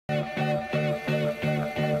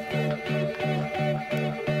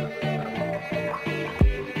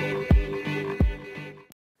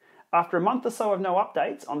After a month or so of no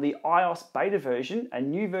updates on the iOS beta version, a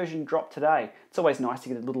new version dropped today. It's always nice to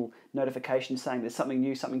get a little notification saying there's something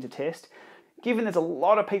new, something to test. Given there's a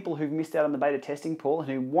lot of people who've missed out on the beta testing pool and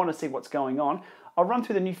who want to see what's going on, I'll run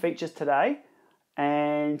through the new features today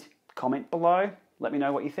and comment below. Let me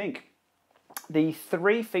know what you think. The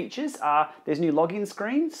 3 features are, there's new login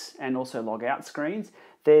screens and also logout screens.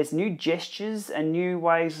 There's new gestures and new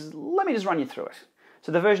ways. Let me just run you through it.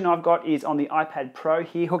 So the version I've got is on the iPad Pro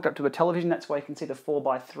here, hooked up to a television. That's why you can see the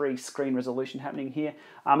 4:3 screen resolution happening here.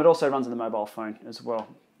 It also runs on the mobile phone as well.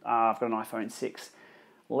 I've got an iPhone 6.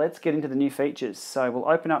 Let's get into the new features. So we'll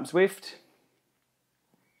open up Zwift.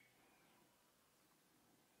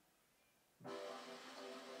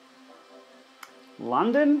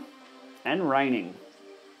 London and raining.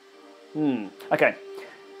 Okay,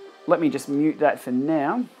 let me just mute that for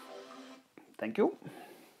now. Thank you.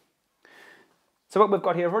 So what we've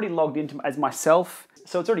got here, I've already logged into as myself,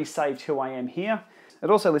 so it's already saved who I am here. It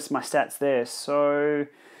also lists my stats there, so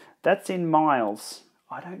that's in miles.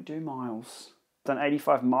 I don't do miles. Done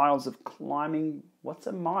 85 miles of climbing. What's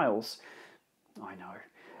a miles? I know.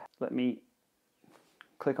 Let me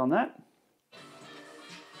click on that.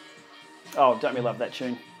 Oh, don't we love that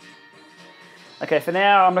tune? Okay, for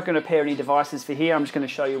now, I'm not going to pair any devices for here. I'm just going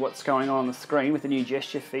to show you what's going on the screen with the new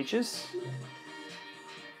gesture features.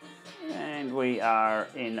 And we are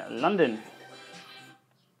in London.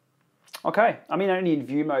 Okay, I'm only in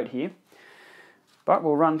view mode here, but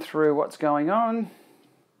we'll run through what's going on.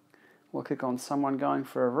 We'll click on someone going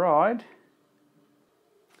for a ride.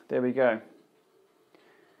 There we go.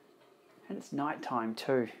 And it's nighttime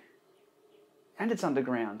too. And it's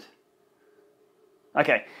underground.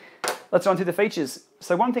 Okay, let's run through the features.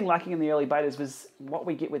 So one thing lacking in the early betas was what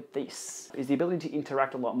we get with this, is the ability to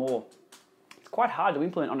interact a lot more. It's quite hard to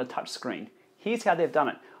implement on a touch screen. Here's how they've done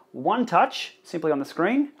it. One touch, simply on the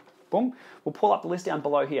screen, boom. We'll pull up the list down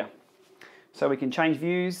below here. So we can change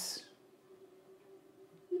views.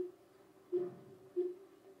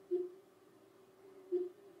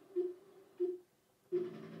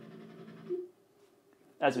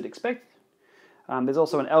 As we'd expect. There's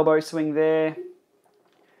also an elbow swing there.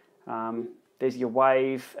 There's your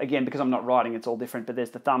wave. Again, because I'm not riding, it's all different, but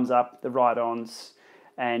there's the thumbs up, the ride-ons,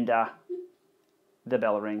 and the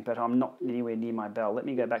bell ring, but I'm not anywhere near my bell. Let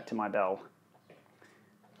me go back to my bell.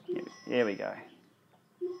 There we go.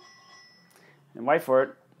 And wait for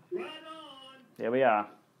it. Right on. There we are.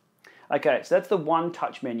 Okay, so that's the one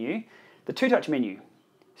touch menu. The two touch menu.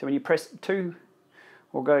 So when you press 2,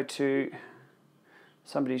 we'll go to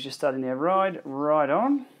somebody's just starting their ride, right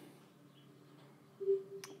on.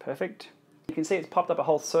 Perfect. You can see it's popped up a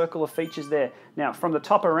whole circle of features there. Now, from the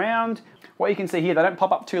top around, what you can see here, they don't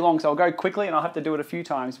pop up too long, so I'll go quickly and I'll have to do it a few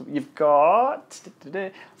times. You've got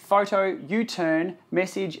photo, U-turn,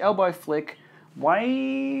 message, elbow flick,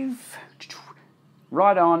 wave,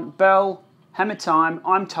 right on, bell, hammer time,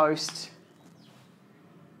 I'm toast,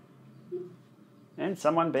 and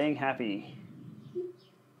someone being happy.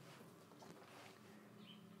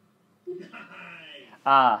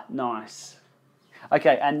 Ah, nice.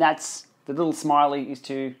 Okay, and that's the little smiley is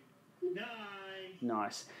to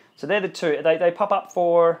nice. So they're the two. They pop up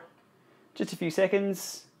for just a few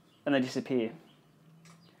seconds and they disappear.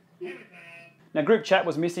 Now group chat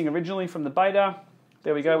was missing originally from the beta.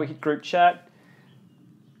 There we go, we hit group chat.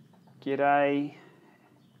 G'day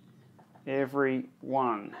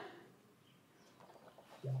everyone.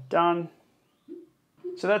 Done.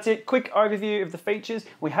 So that's it, quick overview of the features.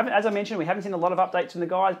 We haven't, as I mentioned, we haven't seen a lot of updates from the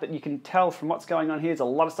guys, but you can tell from what's going on here, there's a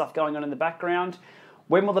lot of stuff going on in the background.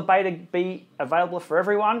 When will the beta be available for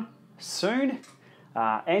everyone? Soon.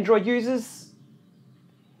 Android users?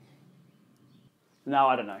 No,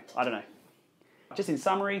 I don't know. Just in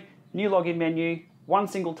summary, new login menu, one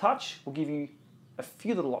single touch will give you a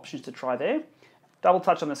few little options to try there. Double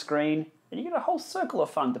touch on the screen, and you get a whole circle of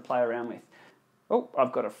fun to play around with. Oh,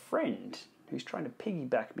 I've got a friend who's trying to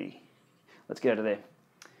piggyback me. Let's get out of there.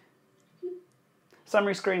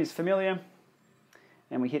 Summary screen is familiar.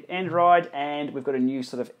 And we hit end ride, and we've got a new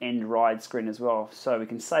sort of end ride screen as well. So we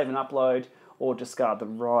can save and upload or discard the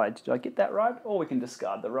ride. Did I get that right? Or we can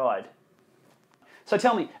discard the ride. So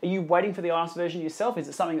tell me, are you waiting for the iOS version yourself? Is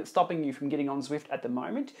it something that's stopping you from getting on Zwift at the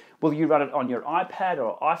moment? Will you run it on your iPad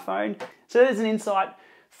or iPhone? So there's an insight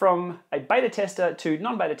from a beta tester to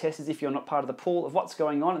non-beta testers if you're not part of the pool of what's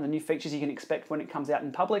going on and the new features you can expect when it comes out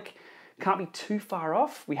in public. Can't be too far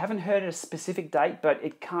off. We haven't heard a specific date, but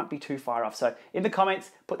it can't be too far off. So in the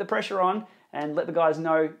comments, put the pressure on and let the guys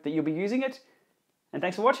know that you'll be using it. And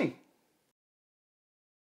thanks for watching.